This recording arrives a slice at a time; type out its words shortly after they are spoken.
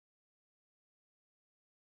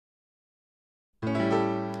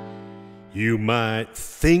You might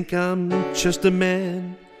think I'm just a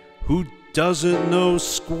man who doesn't know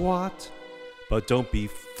squat, but don't be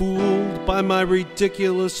fooled by my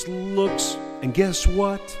ridiculous looks. And guess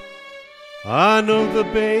what? I know the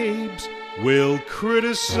babes will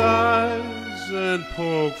criticize and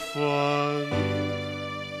poke fun,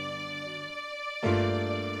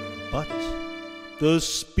 but the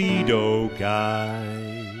Speedo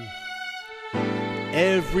Guy,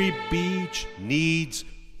 every beach needs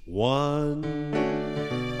one.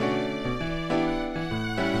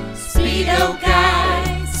 Speedo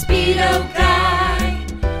Guy,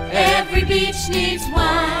 every beach needs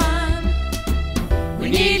one. We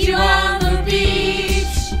need you on the beach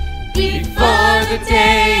before the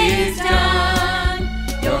day is done.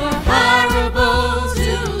 You're horrible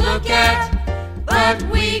to look at, but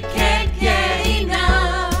we can't get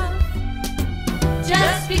enough.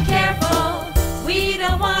 Just be careful, we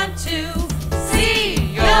don't want to see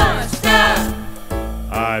your stuff.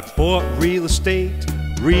 I bought real estate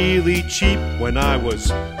really cheap when I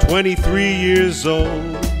was 23 years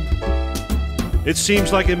old. It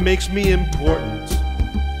seems like it makes me important.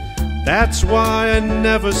 That's why I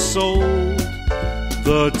never sold.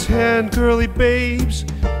 The 10 girly babes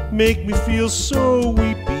make me feel so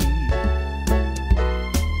weepy,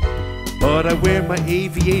 but I wear my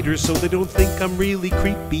aviators so they don't think I'm really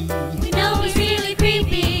creepy. We know he's really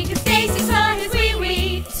creepy, 'cause Stacy saw his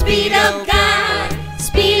wee-wee. Speedo Guy,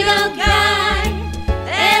 Speedo Guy,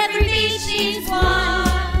 every beach needs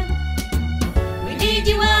one. We need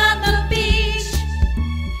you on the beach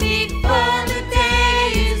before the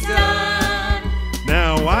day is done.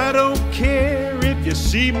 Now I don't care if you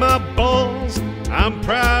see my balls, I'm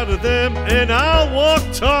proud of them and I'll walk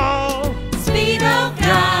tall. Speedo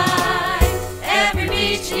Guy, every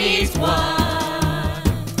beach needs one.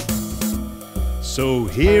 So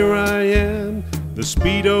here I am, the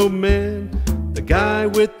Speedo man, the guy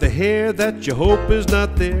with the hair that you hope is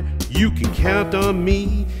not there. You can count on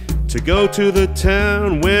me to go to the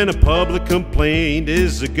town when a public complaint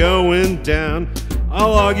is going down.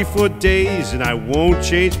 I'll argue for days and I won't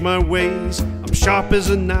change my ways. I'm sharp as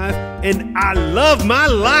a knife and I love my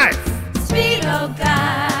life. Speedo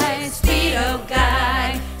Guy, Speedo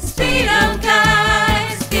Guy, Speedo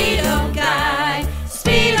Guy, Speedo Guy,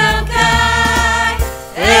 Speedo Guy,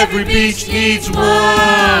 Every beach needs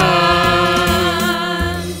one.